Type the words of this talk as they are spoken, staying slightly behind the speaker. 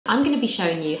I'm going to be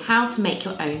showing you how to make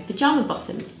your own pyjama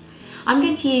bottoms. I'm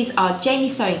going to use our Jaimie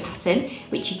sewing pattern,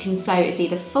 which you can sew as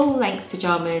either full length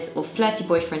pyjamas or flirty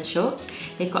boyfriend shorts.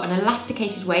 They've got an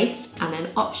elasticated waist and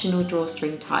an optional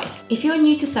drawstring tie. If you're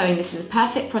new to sewing, this is a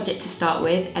perfect project to start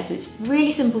with as it's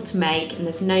really simple to make and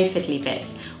there's no fiddly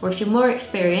bits. Or if you're more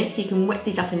experienced, you can whip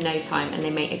these up in no time and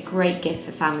they make a great gift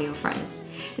for family or friends.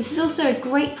 This is also a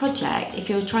great project if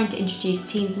you're trying to introduce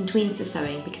teens and tweens to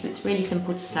sewing because it's really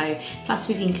simple to sew, plus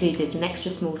we've included an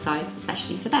extra small size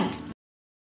especially for them.